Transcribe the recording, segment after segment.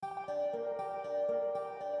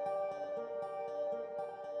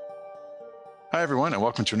Hi, everyone, and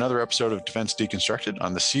welcome to another episode of Defense Deconstructed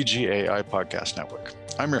on the CGAI Podcast Network.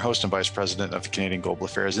 I'm your host and Vice President of the Canadian Global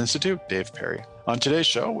Affairs Institute, Dave Perry. On today's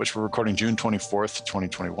show, which we're recording June 24th,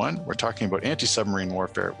 2021, we're talking about anti-submarine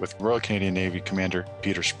warfare with Royal Canadian Navy Commander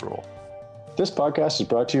Peter Spruill. This podcast is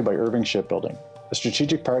brought to you by Irving Shipbuilding, a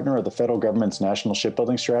strategic partner of the federal government's national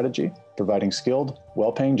shipbuilding strategy, providing skilled,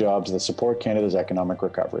 well-paying jobs that support Canada's economic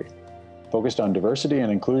recovery. Focused on diversity and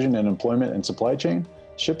inclusion in employment and supply chain,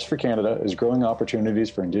 Ships for Canada is growing opportunities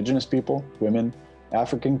for Indigenous people, women,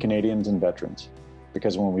 African Canadians, and veterans.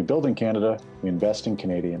 Because when we build in Canada, we invest in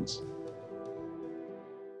Canadians.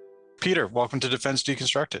 Peter, welcome to Defense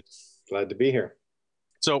Deconstructed. Glad to be here.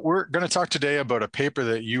 So we're going to talk today about a paper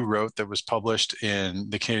that you wrote that was published in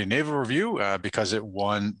the Canadian Naval Review because it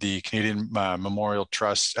won the Canadian Memorial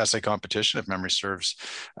Trust essay competition, if memory serves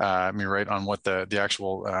me right on what the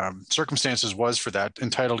actual circumstances was for that,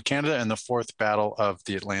 entitled Canada and the Fourth Battle of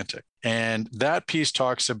the Atlantic. And that piece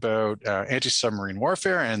talks about anti-submarine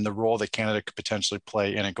warfare and the role that Canada could potentially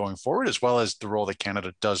play in it going forward, as well as the role that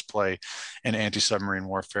Canada does play in anti-submarine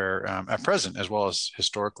warfare at present, as well as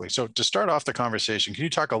historically. So to start off the conversation, can you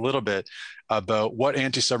talk a little bit about what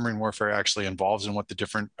anti-submarine warfare actually involves and what the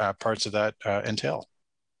different parts of that entail?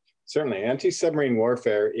 Certainly. Anti-submarine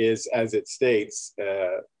warfare is, as it states,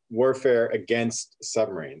 warfare against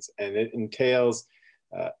submarines, and it entails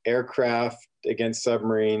aircraft against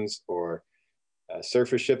submarines, or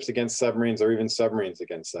surface ships against submarines, or even submarines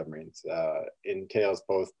against submarines. Entails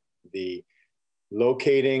both the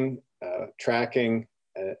locating, tracking,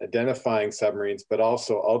 identifying submarines, but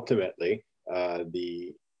also ultimately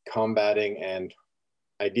the combating and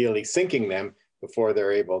ideally sinking them before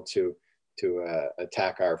they're able to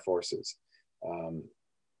attack our forces.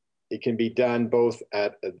 It can be done both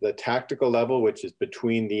at the tactical level, which is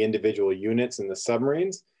between the individual units and the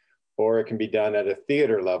submarines, or it can be done at a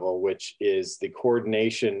theater level, which is the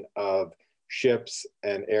coordination of ships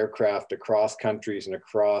and aircraft across countries and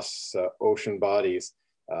across ocean bodies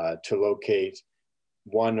to locate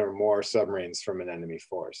one or more submarines from an enemy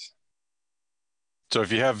force. So if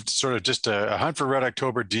you have sort of just a Hunt for Red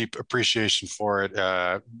October deep appreciation for it,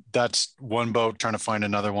 that's one boat trying to find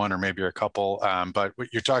another one, or maybe a couple. But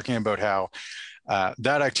you're talking about how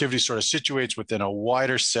that activity sort of situates within a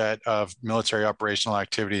wider set of military operational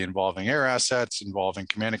activity involving air assets, involving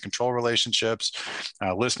command and control relationships,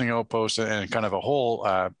 listening outposts, and kind of a whole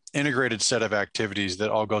integrated set of activities that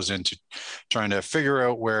all goes into trying to figure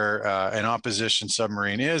out where an opposition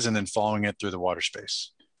submarine is and then following it through the water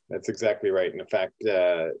space. That's exactly right. And in fact,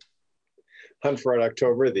 Hunt for Red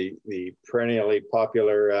October, the perennially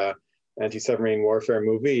popular anti-submarine warfare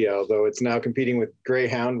movie, although it's now competing with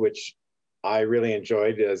Greyhound, which I really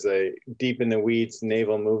enjoyed as a deep in the weeds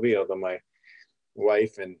naval movie, although my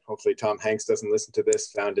wife, and hopefully Tom Hanks doesn't listen to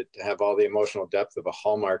this, found it to have all the emotional depth of a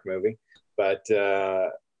Hallmark movie. But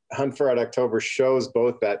Hunt for Red October shows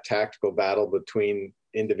both that tactical battle between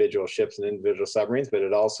individual ships and individual submarines, but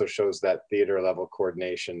it also shows that theater level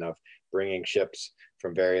coordination of bringing ships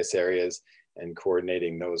from various areas and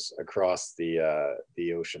coordinating those across the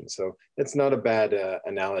ocean. So it's not a bad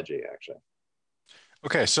analogy, actually.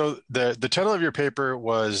 Okay, so the title of your paper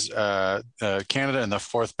was Canada and the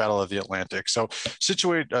Fourth Battle of the Atlantic. So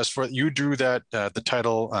situate us for, you drew that, the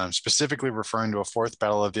title specifically referring to a Fourth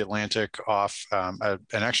Battle of the Atlantic off an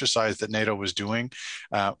exercise that NATO was doing.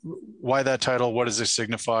 Why that title? What does it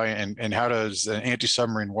signify? And how does an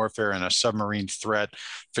anti-submarine warfare and a submarine threat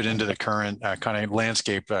fit into the current kind of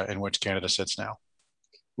landscape in which Canada sits now?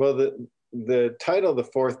 Well, the title, the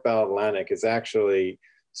Fourth Battle of the Atlantic, is actually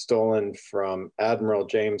stolen from Admiral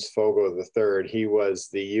James Fogo III. He was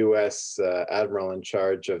the U.S. admiral in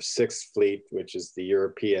charge of Sixth Fleet, which is the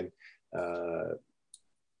European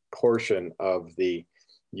portion of the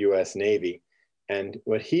U.S. Navy. And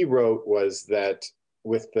what he wrote was that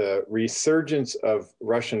with the resurgence of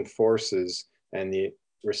Russian forces and the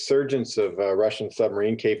resurgence of Russian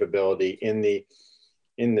submarine capability in the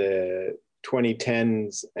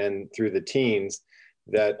 2010s and through the teens,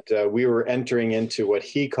 that we were entering into what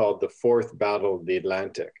he called the Fourth Battle of the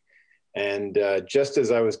Atlantic. And just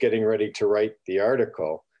as I was getting ready to write the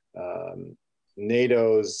article,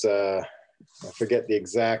 NATO's, I forget the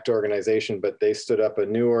exact organization, but they stood up a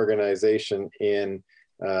new organization in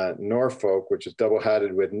Norfolk, which is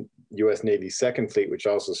double-hatted with U.S. Navy Second Fleet, which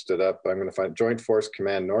also stood up. I'm going to find Joint Force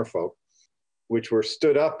Command Norfolk, which were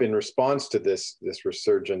stood up in response to this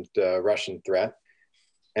resurgent Russian threat.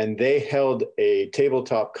 And they held a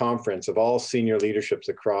tabletop conference of all senior leaderships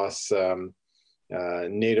across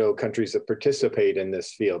NATO countries that participate in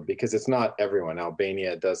this field, because it's not everyone.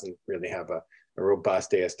 Albania doesn't really have a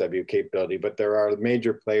robust ASW capability, but there are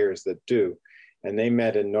major players that do. and they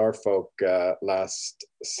met in Norfolk last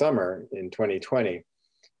summer in 2020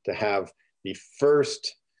 to have the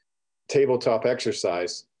first tabletop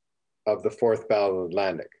exercise of the Fourth Battle of the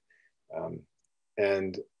Atlantic.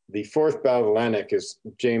 And the Fourth Battle of the Atlantic is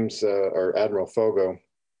James or Admiral Fogo.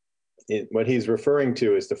 What he's referring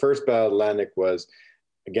to is the First Battle of the Atlantic was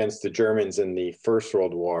against the Germans in the First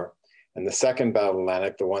World War. And the Second Battle of the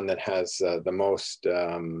Atlantic, the one that has the most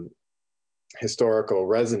historical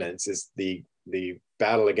resonance, is the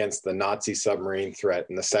battle against the Nazi submarine threat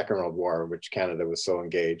in the Second World War, which Canada was so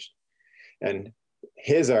engaged. And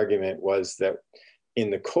his argument was that in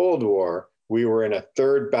the Cold War, we were in a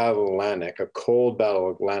third battle of the Atlantic, a cold battle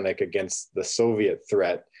of the Atlantic against the Soviet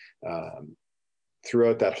threat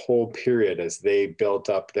throughout that whole period as they built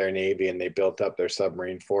up their Navy and they built up their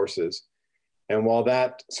submarine forces. And while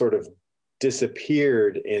that sort of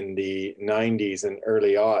disappeared in the 90s and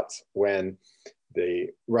early aughts when the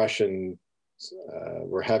Russians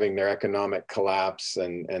were having their economic collapse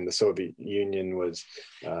and the Soviet Union was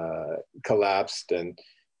collapsed, and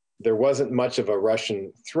there wasn't much of a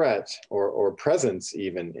Russian threat or presence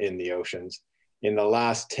even in the oceans. In the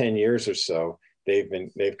last 10 years or so,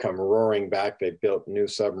 they've come roaring back. They've built new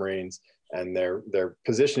submarines, and they're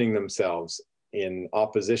positioning themselves in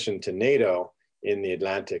opposition to NATO in the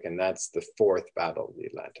Atlantic, and that's the Fourth Battle of the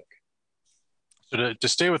Atlantic. So to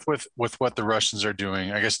stay with what the Russians are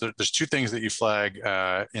doing, I guess there's two things that you flag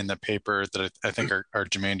in the paper that I think are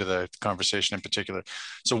germane to the conversation in particular.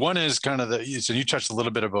 So one is kind of so you touched a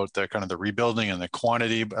little bit about the kind of the rebuilding and the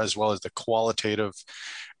quantity as well as the qualitative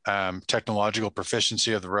technological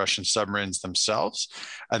proficiency of the Russian submarines themselves.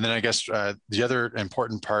 And then I guess the other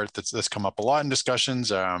important part that's come up a lot in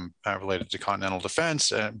discussions related to continental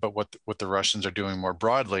defense, but what the Russians are doing more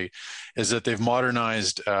broadly is that they've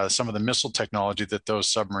modernized some of the missile technology that those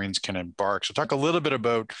submarines can embark. So talk a little bit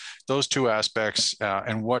about those two aspects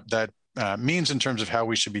and what that means in terms of how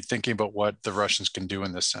we should be thinking about what the Russians can do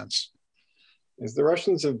in this sense. Is the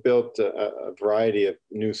Russians have built a variety of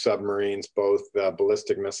new submarines, both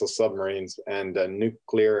ballistic missile submarines and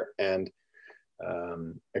nuclear and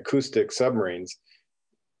acoustic submarines.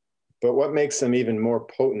 But what makes them even more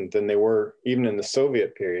potent than they were even in the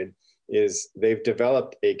Soviet period is they've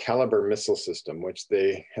developed a caliber missile system, which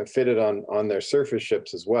they have fitted on their surface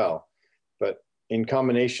ships as well. But in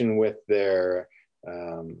combination with their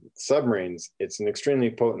submarines, it's an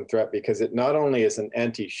extremely potent threat because it not only is an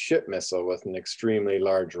anti-ship missile with an extremely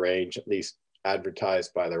large range, at least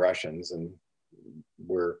advertised by the Russians, and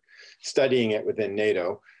we're studying it within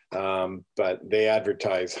NATO, but they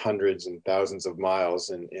advertise hundreds and thousands of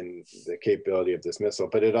miles in the capability of this missile.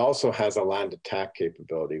 But it also has a land attack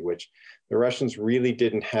capability, which the Russians really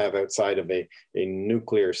didn't have outside of a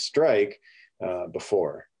nuclear strike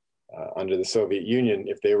before. Under the Soviet Union,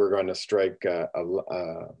 if they were going to strike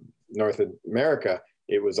North America,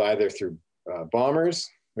 it was either through bombers,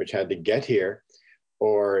 which had to get here,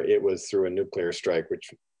 or it was through a nuclear strike,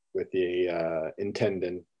 which with the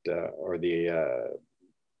intendant or the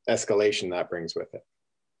escalation that brings with it.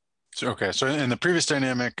 So in the previous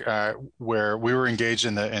dynamic where we were engaged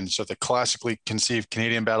in the classically conceived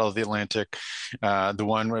Canadian Battle of the Atlantic, the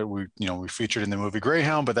one where we featured in the movie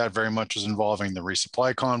Greyhound, but that very much was involving the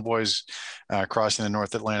resupply convoys crossing the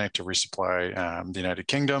North Atlantic to resupply the United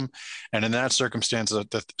Kingdom. And in that circumstance,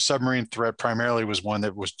 the submarine threat primarily was one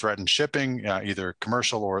that was threatened shipping, either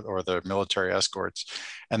commercial or the military escorts.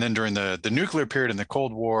 And then during the nuclear period in the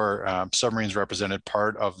Cold War, submarines represented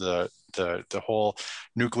part of the whole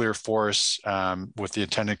nuclear force with the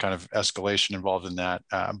attendant kind of escalation involved in that.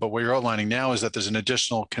 But what you're outlining now is that there's an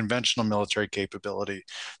additional conventional military capability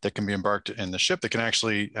that can be embarked in the ship that can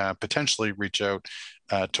actually potentially reach out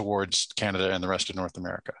towards Canada and the rest of North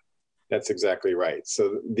America. That's exactly right.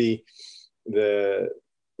 So the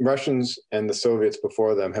Russians and the Soviets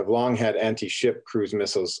before them have long had anti-ship cruise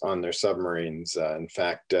missiles on their submarines. In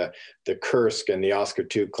fact, the Kursk and the Oscar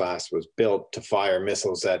II class was built to fire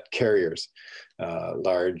missiles at carriers,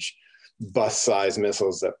 large bus-sized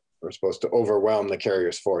missiles that were supposed to overwhelm the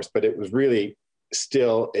carrier's force. But it was really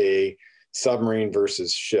still a submarine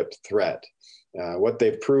versus ship threat. What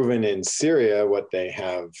they've proven in Syria, what they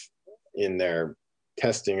have in their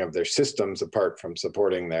testing of their systems, apart from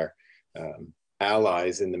supporting their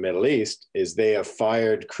allies in the Middle East, is they have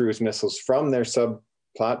fired cruise missiles from their sub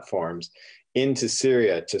platforms into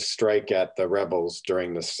Syria to strike at the rebels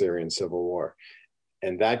during the Syrian civil war.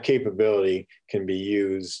 And that capability can be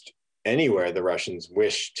used anywhere the Russians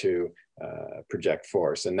wish to project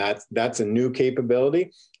force. And that's a new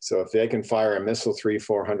capability. So if they can fire a missile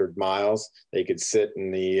 300-400 miles, they could sit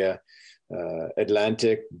in the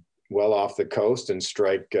Atlantic, well off the coast and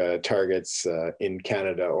strike targets in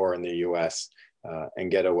Canada or in the US and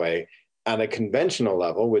get away. On a conventional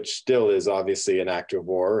level, which still is obviously an act of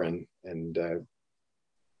war and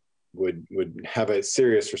would have a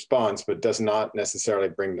serious response, but does not necessarily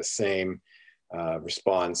bring the same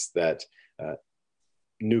response that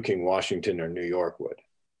nuking Washington or New York would.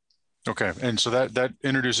 Okay, and so that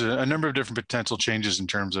introduces a number of different potential changes in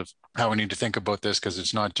terms of how we need to think about this, because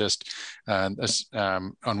it's not just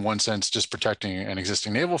on one sense just protecting an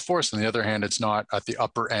existing naval force. On the other hand, it's not at the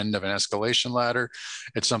upper end of an escalation ladder.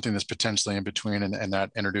 It's something that's potentially in between, and that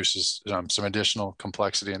introduces some additional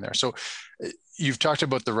complexity in there. So you've talked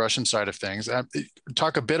about the Russian side of things.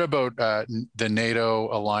 Talk a bit about the NATO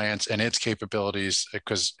alliance and its capabilities,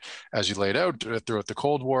 because as you laid out throughout the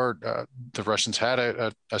Cold War, the Russians had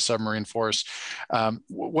a submarine force.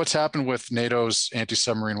 What's happened with NATO's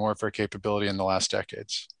anti-submarine warfare capability in the last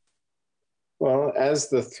decades? Well, as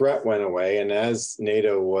the threat went away and as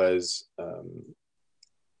NATO was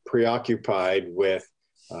preoccupied with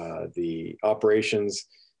the operations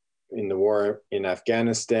in the war in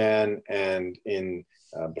Afghanistan and in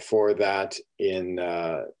before that in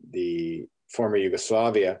the former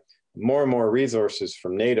Yugoslavia, more and more resources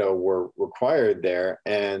from NATO were required there,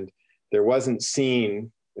 and there wasn't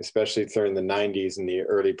seen, especially during the 90s and the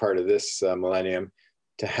early part of this millennium,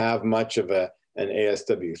 to have much of an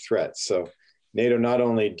ASW threat. So NATO not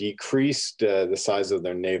only decreased the size of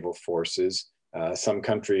their naval forces, some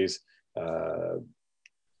countries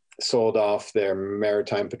sold off their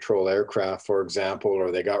maritime patrol aircraft, for example,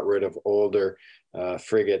 or they got rid of older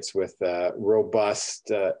frigates with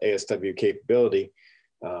robust ASW capability.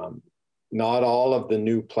 Not all of the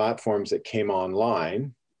new platforms that came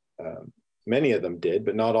online, many of them did,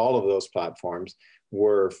 but not all of those platforms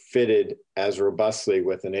were fitted as robustly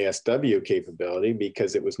with an ASW capability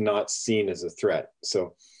because it was not seen as a threat.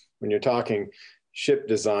 So when you're talking ship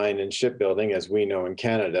design and shipbuilding, as we know in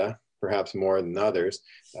Canada, perhaps more than others,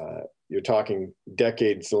 you're talking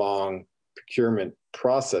decades-long procurement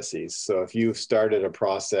processes. So if you've started a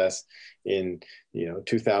process in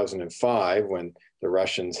 2005, when the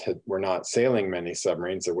Russians were not sailing many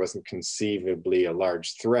submarines, there wasn't conceivably a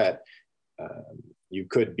large threat, you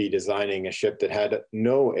could be designing a ship that had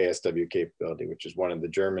no ASW capability, which is one of the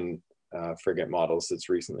German frigate models that's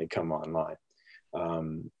recently come online.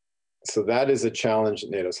 So that is a challenge that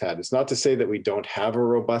NATO's had. It's not to say that we don't have a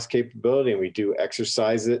robust capability, and we do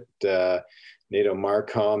exercise it. NATO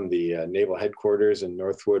MARCOM, the naval headquarters in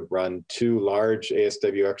Northwood, run 2 large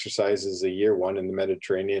ASW exercises a year, one in the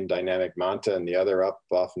Mediterranean, Dynamic Manta, and the other up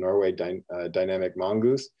off Norway, Dynamic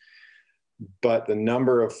Mongoose. But the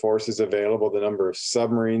number of forces available, the number of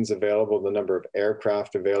submarines available, the number of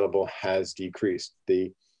aircraft available has decreased.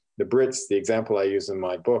 The Brits, the example I use in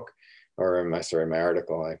my book, or in my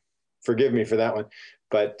article, forgive me for that one,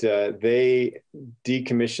 but they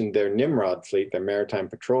decommissioned their Nimrod fleet, their maritime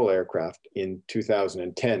patrol aircraft, in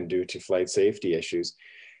 2010 due to flight safety issues.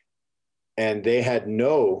 And they had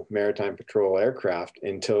no maritime patrol aircraft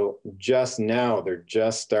until just now. They're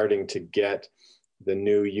just starting to get the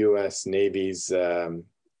new US Navy's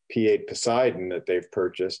P-8 Poseidon that they've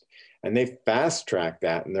purchased. And they've fast-tracked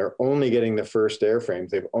that, and they're only getting the first airframes.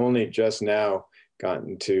 They've only just now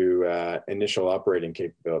gotten to initial operating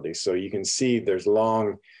capability. So you can see there's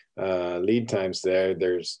long lead times there.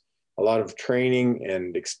 There's a lot of training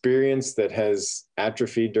and experience that has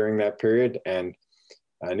atrophied during that period. And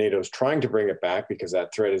NATO's trying to bring it back because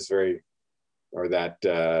that threat is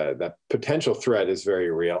that potential threat is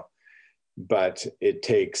very real. But it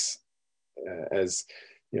takes, as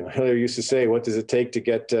Hillary used to say, what does it take to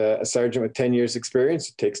get a sergeant with 10 years experience?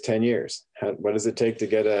 It takes 10 years. What does it take to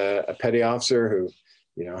get a petty officer who,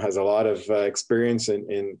 has a lot of experience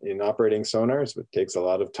in operating sonars? It takes a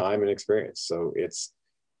lot of time and experience. So it's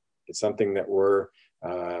something that we're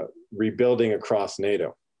rebuilding across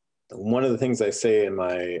NATO. One of the things I say in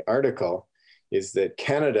my article is that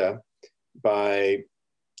Canada, by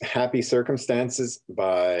happy circumstances,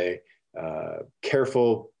 by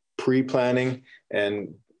careful pre-planning,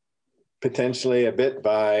 and potentially a bit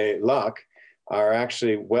by luck, are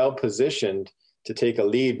actually well positioned to take a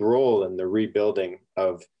lead role in the rebuilding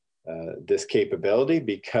of this capability,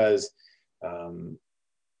 because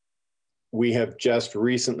we have just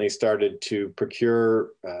recently started to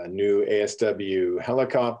procure new ASW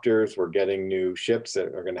helicopters. We're getting new ships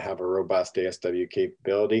that are going to have a robust ASW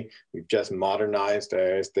capability. We've just modernized our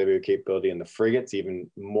ASW capability in the frigates,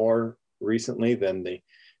 even more recently than the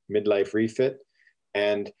midlife refit.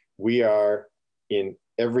 And we are in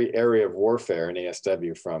every area of warfare in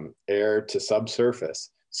ASW, from air to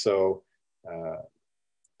subsurface. So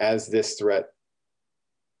as this threat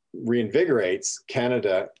reinvigorates,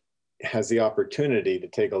 Canada has the opportunity to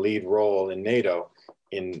take a lead role in NATO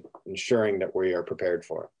in ensuring that we are prepared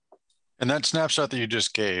for it. And that snapshot that you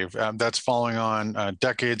just gave, that's following on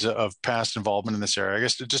decades of past involvement in this area. I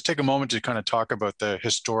guess to just take a moment to kind of talk about the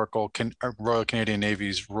historical Royal Canadian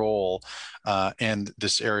Navy's role in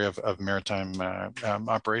this area of maritime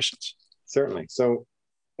operations. Certainly. So,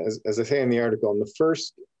 as I say in the article, in the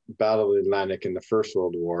first Battle of the Atlantic in the First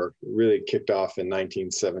World War really kicked off in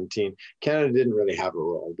 1917. Canada didn't really have a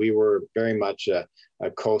role. We were very much a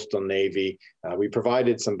coastal navy. We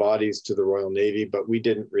provided some bodies to the Royal Navy, but we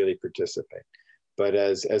didn't really participate. But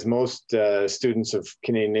as most students of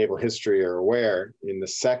Canadian naval history are aware, in the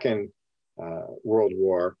Second World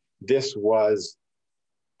War, this was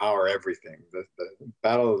our everything. The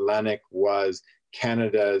Battle of the Atlantic was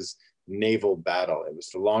Canada's naval battle. It was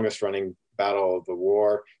the longest running battle of the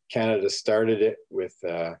war. Canada started it with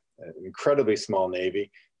an incredibly small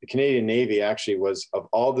navy. The Canadian Navy actually was, of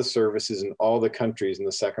all the services in all the countries in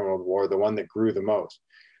the Second World War, the one that grew the most,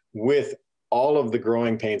 with all of the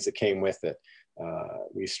growing pains that came with it.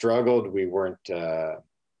 We struggled. We weren't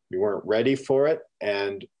ready for it,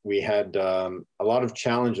 and we had a lot of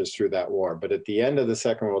challenges through that war. But at the end of the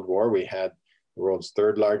Second World War, we had the world's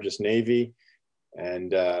third largest navy,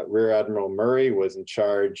 and Rear Admiral Murray was in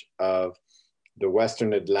charge of the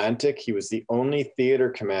Western Atlantic. He was the only theater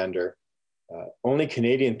commander, only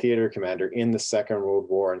Canadian theater commander in the Second World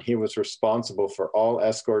War, and he was responsible for all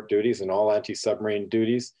escort duties and all anti-submarine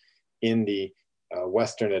duties in the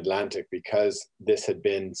Western Atlantic, because this had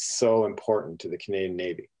been so important to the Canadian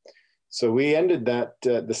Navy. So we ended that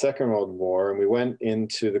the Second World War, and we went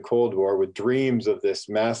into the Cold War with dreams of this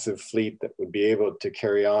massive fleet that would be able to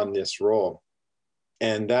carry on this role.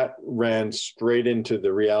 And that ran straight into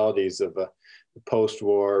the realities of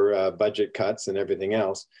post-war budget cuts and everything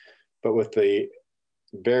else. But with the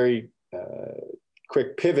very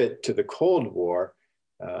quick pivot to the Cold War,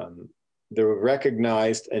 they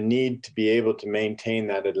recognized a need to be able to maintain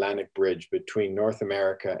that Atlantic bridge between North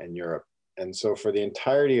America and Europe. And so for the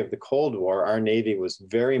entirety of the Cold War, our Navy was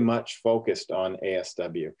very much focused on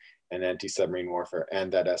ASW and anti-submarine warfare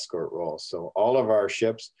and that escort role. So all of our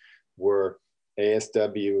ships were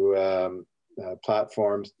ASW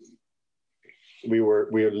platforms. We were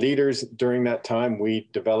leaders during that time. We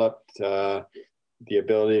developed the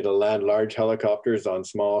ability to land large helicopters on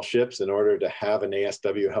small ships in order to have an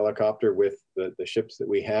ASW helicopter with the ships that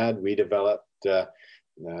we had. We developed or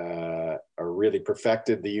really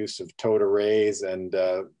perfected the use of towed arrays and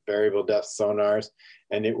variable depth sonars.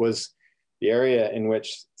 And it was the area in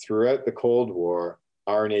which throughout the Cold War,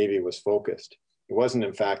 our Navy was focused. It wasn't,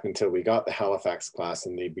 in fact, until we got the Halifax class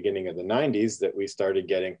in the beginning of the 90s that we started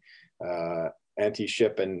getting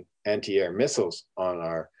anti-ship and anti-air missiles on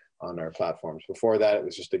our platforms. Before that, it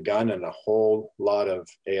was just a gun and a whole lot of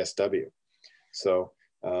ASW. So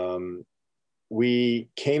we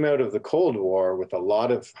came out of the Cold War with a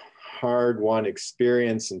lot of hard-won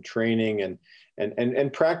experience and training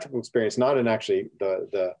and practical experience, not in actually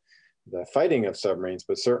the fighting of submarines,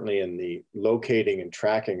 but certainly in the locating and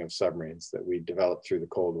tracking of submarines that we developed through the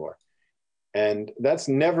Cold War. And that's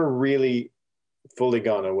never really fully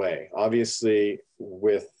gone away. Obviously,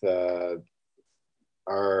 with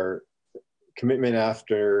our commitment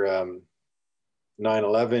after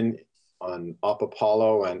 9/11 on Op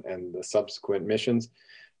Apollo and the subsequent missions,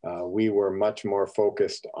 we were much more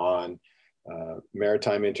focused on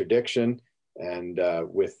maritime interdiction and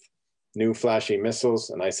with new flashy missiles.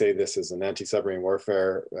 And I say this as an anti-submarine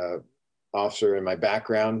warfare officer in my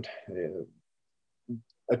background,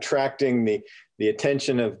 attracting the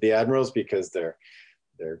attention of the admirals because they're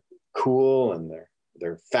cool and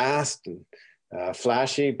they're fast and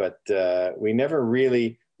flashy, but we never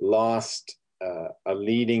really lost a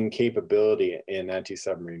leading capability in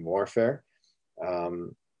anti-submarine warfare.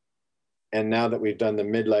 And now that we've done the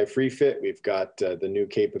midlife refit, we've got the new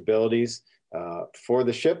capabilities for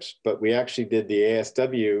the ships, but we actually did the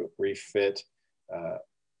ASW refit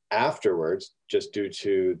afterwards, just due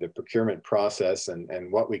to the procurement process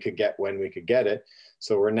and what we could get when we could get it.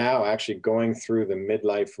 So we're now actually going through the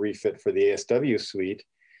midlife refit for the ASW suite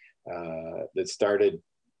that started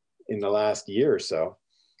in the last year or so.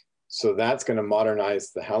 So that's going to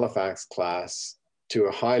modernize the Halifax class to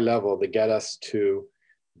a high level to get us to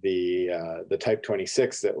the Type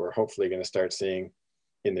 26 that we're hopefully going to start seeing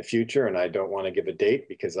in the future. And I don't want to give a date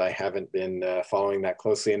because I haven't been following that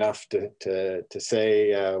closely enough to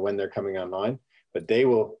say when they're coming online, but they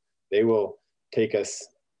will take us,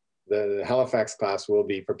 the Halifax class will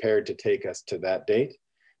be prepared to take us to that date.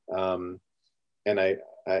 And I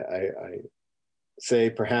say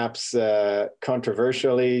perhaps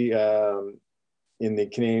controversially in the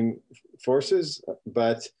Canadian forces,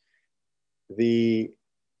 but the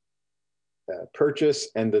purchase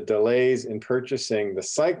and the delays in purchasing the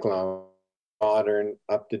Cyclone, modern,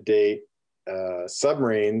 up-to-date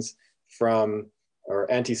submarines from,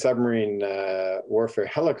 or anti-submarine warfare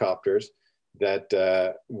helicopters that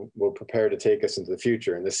will prepare to take us into the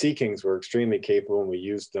future. And the Sea Kings were extremely capable, and we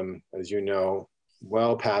used them, as you know,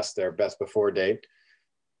 well past their best before date.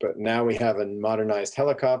 But now we have a modernized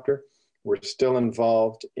helicopter. We're still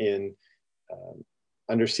involved in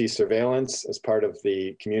undersea surveillance as part of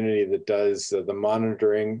the community that does the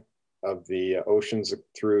monitoring of the oceans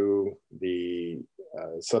through the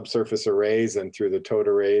subsurface arrays and through the towed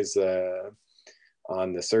arrays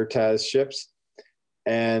on the Certaz ships.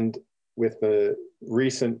 And with the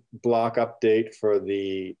recent block update for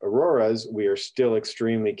the Auroras, we are still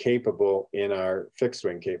extremely capable in our fixed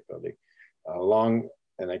wing capability.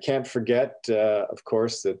 And I can't forget, of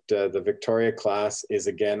course, that the Victoria class is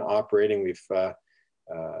again operating. We've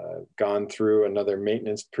gone through another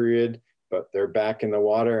maintenance period, but they're back in the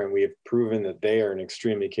water, and we have proven that they are an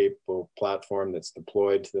extremely capable platform that's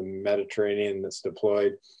deployed to the Mediterranean, that's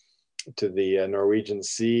deployed to the Norwegian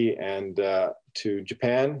Sea and to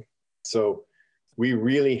Japan. So we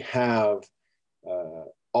really have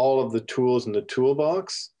all of the tools in the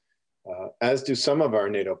toolbox, as do some of our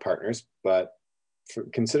NATO partners. But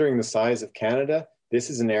considering the size of Canada, this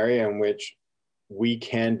is an area in which we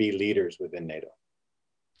can be leaders within NATO.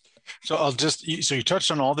 So so you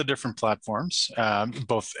touched on all the different platforms,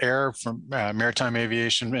 both air from maritime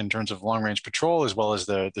aviation in terms of long range patrol, as well as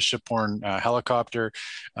the shipborne helicopter,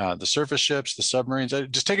 the surface ships, the submarines.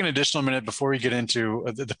 Just take an additional minute before we get into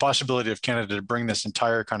the possibility of Canada to bring this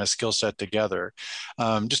entire kind of skill set together.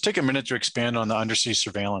 Just take a minute to expand on the undersea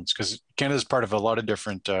surveillance, because Canada is part of a lot of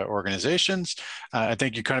different organizations. I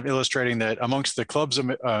think you're kind of illustrating that amongst the clubs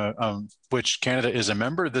which Canada is a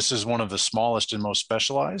member, this is one of the smallest and most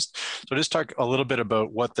specialized. So just talk a little bit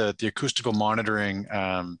about what the acoustical monitoring,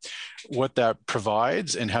 what that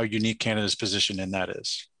provides and how unique Canada's position in that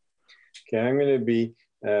is. Okay, I'm going to be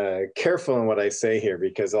careful in what I say here,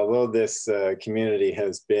 because although this community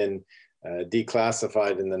has been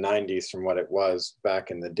declassified in the 90s from what it was back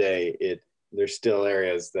in the day, there's still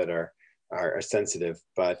areas that are sensitive.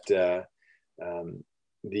 But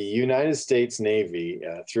the United States Navy,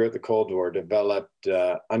 throughout the Cold War, developed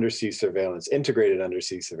undersea surveillance, integrated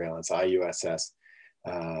undersea surveillance, IUSS.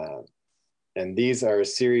 And these are a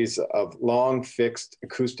series of long fixed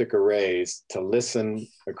acoustic arrays to listen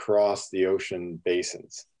across the ocean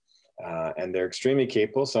basins. And they're extremely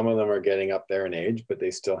capable. Some of them are getting up there in age, but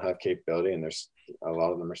they still have capability, and there's a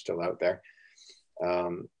lot of them are still out there.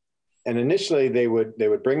 And initially they would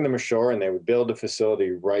bring them ashore, and they would build a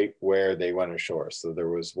facility right where they went ashore. So there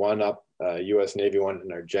was one up, US Navy one in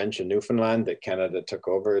Argentia, Newfoundland, that Canada took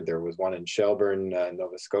over. There was one in Shelburne,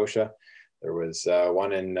 Nova Scotia. There was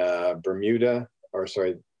one in Bermuda,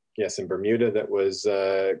 in Bermuda, that was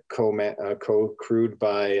co-crewed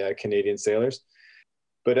by Canadian sailors.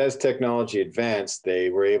 But as technology advanced, they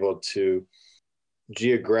were able to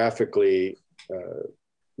geographically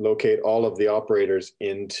locate all of the operators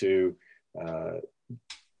into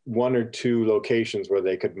one or two locations where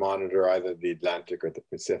they could monitor either the Atlantic or the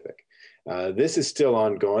Pacific. This is still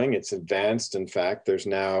ongoing. It's advanced. In fact, there's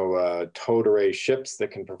now towed array ships that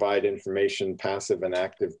can provide information, passive and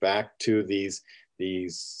active, back to these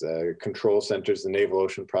control centers, the Naval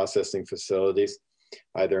Ocean Processing Facilities,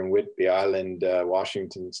 either in Whidbey Island,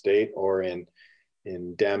 Washington State, or in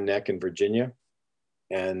Dam Neck in Virginia.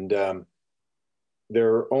 And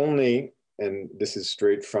there are only, and this is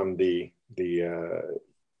straight from the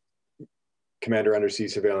Commander Undersea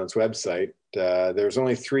Surveillance website, there's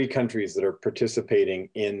only 3 countries that are participating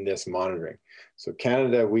in this monitoring. So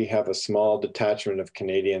Canada, we have a small detachment of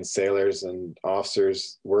Canadian sailors and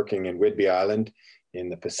officers working in Whidbey Island in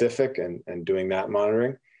the Pacific and doing that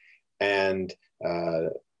monitoring. And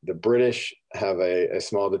the British have a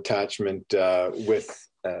small detachment with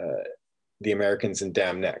the Americans in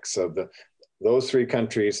Dam Neck. So those 3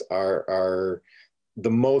 countries are the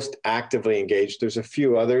most actively engaged. There's a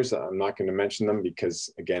few others. I'm not going to mention them because,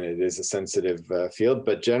 again, it is a sensitive field.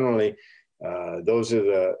 But generally, those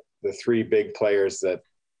are the 3 big players that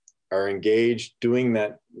are engaged doing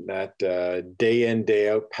that day in, day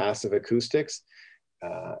out passive acoustics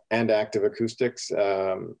and active acoustics,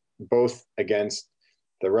 both against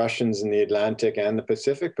the Russians in the Atlantic and the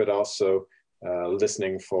Pacific, but also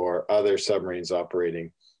listening for other submarines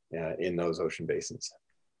operating in those ocean basins.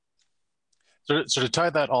 So to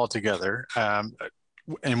tie that all together,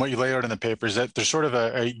 and what you lay out in the paper is that there's sort of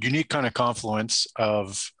a unique kind of confluence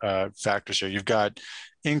of factors here. You've got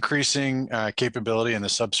increasing capability in the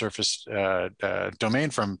subsurface domain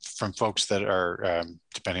from folks that are,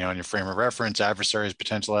 depending on your frame of reference, adversaries,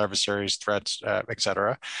 potential adversaries, threats, et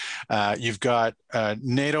cetera. You've got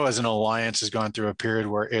NATO as an alliance has gone through a period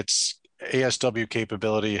where its ASW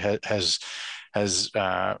capability has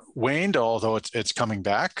waned, although it's coming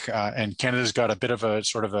back. And Canada's got a bit of a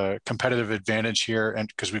sort of a competitive advantage here, and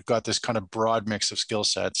because we've got this kind of broad mix of skill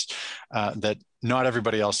sets that not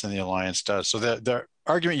everybody else in the alliance does. So the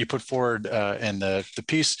argument you put forward in the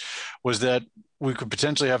piece was that we could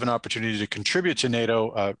potentially have an opportunity to contribute to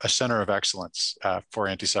NATO a center of excellence for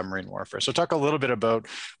anti-submarine warfare. So talk a little bit about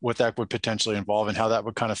what that would potentially involve and how that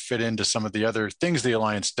would kind of fit into some of the other things the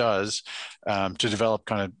alliance does to develop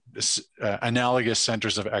kind of analogous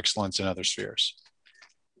centers of excellence in other spheres.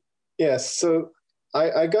 Yes, so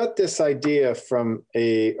I got this idea from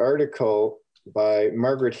an article by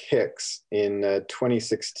Margaret Hicks in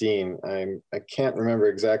 2016. I can't remember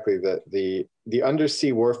exactly the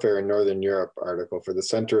Undersea Warfare in Northern Europe article for the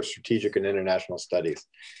Center of Strategic and International Studies.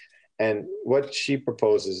 And what she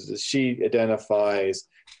proposes is she identifies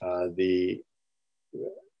the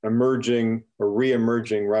emerging or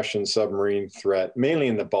re-emerging Russian submarine threat, mainly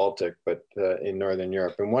in the Baltic, but in Northern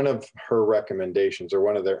Europe. And one of her recommendations, or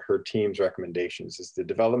one of her team's recommendations, is the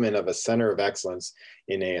development of a center of excellence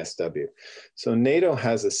in ASW. So NATO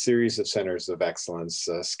has a series of centers of excellence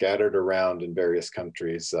scattered around in various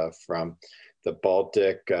countries, from the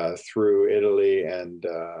Baltic through Italy, and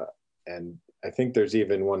I think there's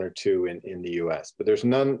even one or two in the US, but there's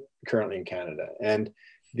none currently in Canada. And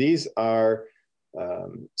these are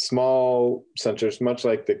small centers, much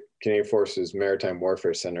like the Canadian Forces Maritime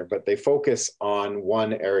Warfare Center, but they focus on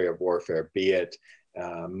one area of warfare, be it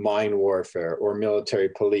mine warfare or military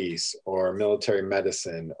police or military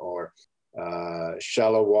medicine or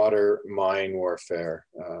shallow water mine warfare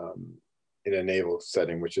in a naval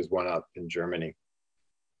setting, which is one up in Germany.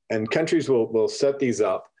 And countries will set these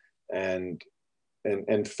up and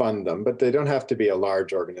fund them, but they don't have to be a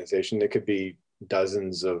large organization. They could be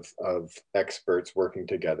dozens of experts working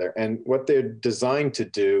together. And what they're designed to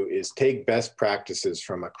do is take best practices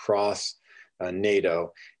from across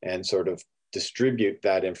NATO and sort of distribute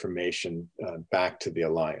that information back to the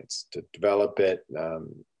alliance, to develop it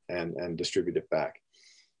and distribute it back.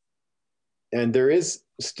 And there is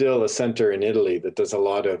still a center in Italy that does a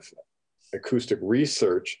lot of acoustic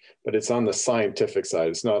research, but it's on the scientific side.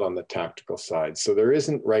 It's not on the tactical side. So there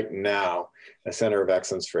isn't right now a center of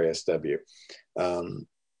excellence for ASW. And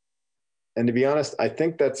to be honest, I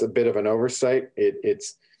think that's a bit of an oversight.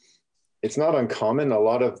 It's not uncommon. A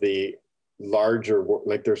lot of the larger,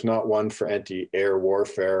 like there's not one for anti-air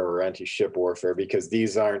warfare or anti-ship warfare, because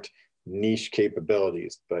these aren't niche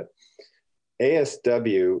capabilities. But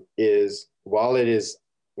ASW is, while it is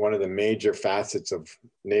one of the major facets of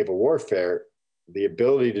naval warfare, the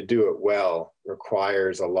ability to do it well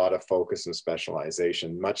requires a lot of focus and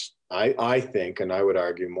specialization, much, I think, and I would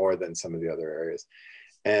argue more than some of the other areas.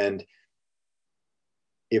 And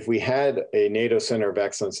if we had a NATO Center of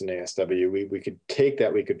Excellence in ASW, we could take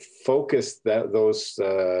that, we could focus those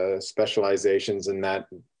specializations and that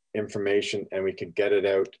information, and we could get it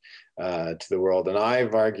out to the world. And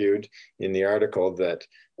I've argued in the article that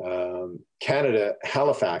Canada,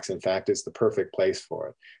 Halifax, in fact, is the perfect place for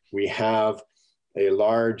it. We have a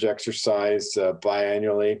large exercise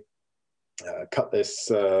biannually, Cutlass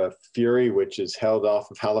Fury, which is held off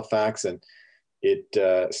of Halifax, and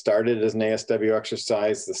it started as an ASW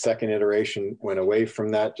exercise. The second iteration went away from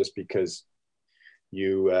that just because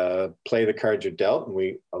you play the cards you're dealt,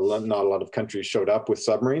 and not a lot of countries showed up with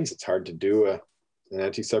submarines. It's hard to do an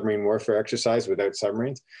anti-submarine warfare exercise without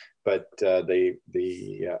submarines, but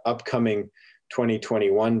the upcoming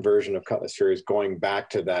 2021 version of Cutlass Fury is going back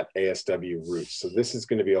to that ASW route. So this is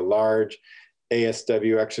going to be a large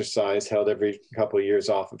ASW exercise held every couple of years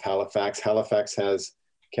off of Halifax. Halifax has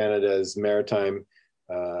Canada's Maritime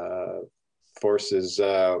Forces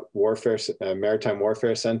Maritime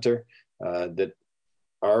Warfare Center that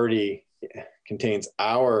already contains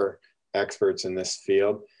our experts in this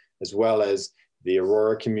field, as well as the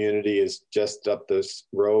Aurora community is just up this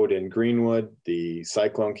road in Greenwood. The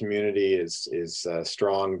Cyclone community is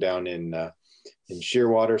strong down in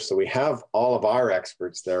Shearwater. So we have all of our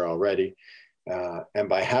experts there already. And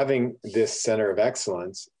by having this center of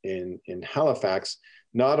excellence in Halifax,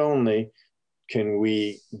 not only can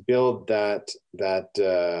we build that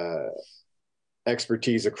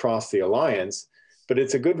expertise across the alliance, but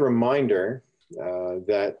it's a good reminder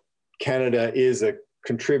that Canada is a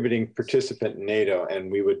contributing participant in NATO,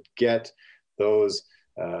 and we would get those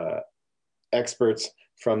experts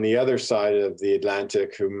from the other side of the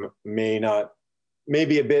Atlantic who may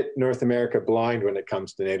be a bit North America blind when it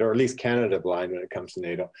comes to NATO, or at least Canada blind when it comes to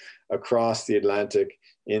NATO, across the Atlantic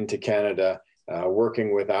into Canada,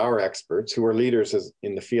 working with our experts who are leaders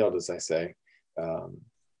in the field, as I say,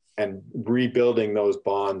 and rebuilding those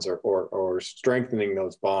bonds or strengthening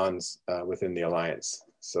those bonds within the alliance.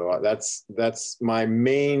 So that's my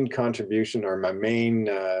main contribution, or my main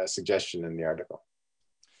suggestion in the article.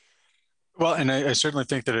 Well, and I certainly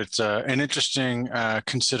think that it's an interesting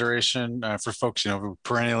consideration for folks. We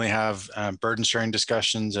perennially have burden sharing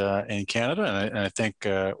discussions in Canada, and I think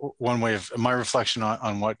one way of my reflection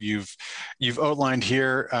on what you've outlined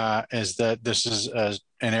here is that this is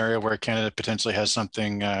an area where Canada potentially has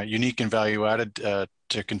something unique and value added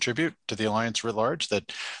to contribute to the alliance writ large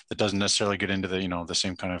that doesn't necessarily get into the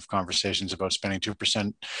same kind of conversations about spending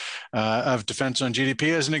 2% of defense on GDP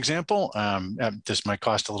as an example. This might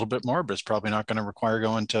cost a little bit more, but it's probably not going to require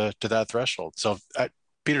going to that threshold. So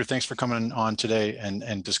Peter, thanks for coming on today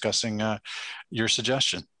and discussing your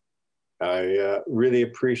suggestion. I really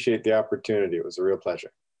appreciate the opportunity. It was a real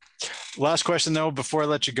pleasure. Last question though, before I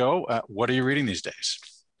let you go, what are you reading these days?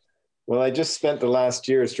 Well, I just spent the last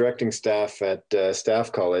year as directing staff at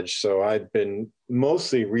Staff College, so I've been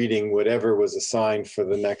mostly reading whatever was assigned for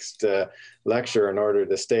the next lecture in order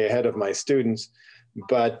to stay ahead of my students.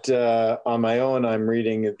 But on my own, I'm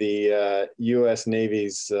reading the U.S.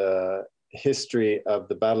 Navy's history of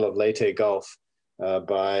the Battle of Leyte Gulf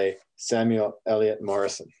by Samuel Eliot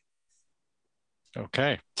Morison.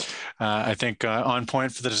 Okay. I think on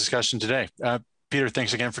point for the discussion today. Peter,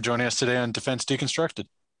 thanks again for joining us today on Defense Deconstructed.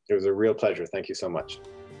 It was a real pleasure. Thank you so much.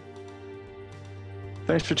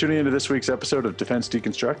 Thanks for tuning into this week's episode of Defense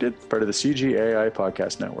Deconstructed, part of the CGAI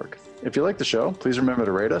podcast network. If you like the show, please remember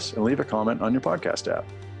to rate us and leave a comment on your podcast app.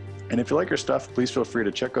 And if you like our stuff, please feel free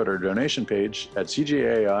to check out our donation page at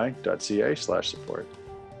cgai.ca/support.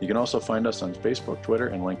 You can also find us on Facebook, Twitter,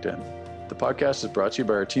 and LinkedIn. The podcast is brought to you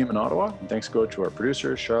by our team in Ottawa, and thanks go to our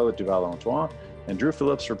producers, Charlotte Duval-Antoine and Drew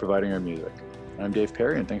Phillips, for providing our music. I'm Dave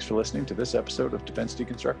Perry, and thanks for listening to this episode of Defense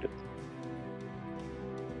Deconstructed.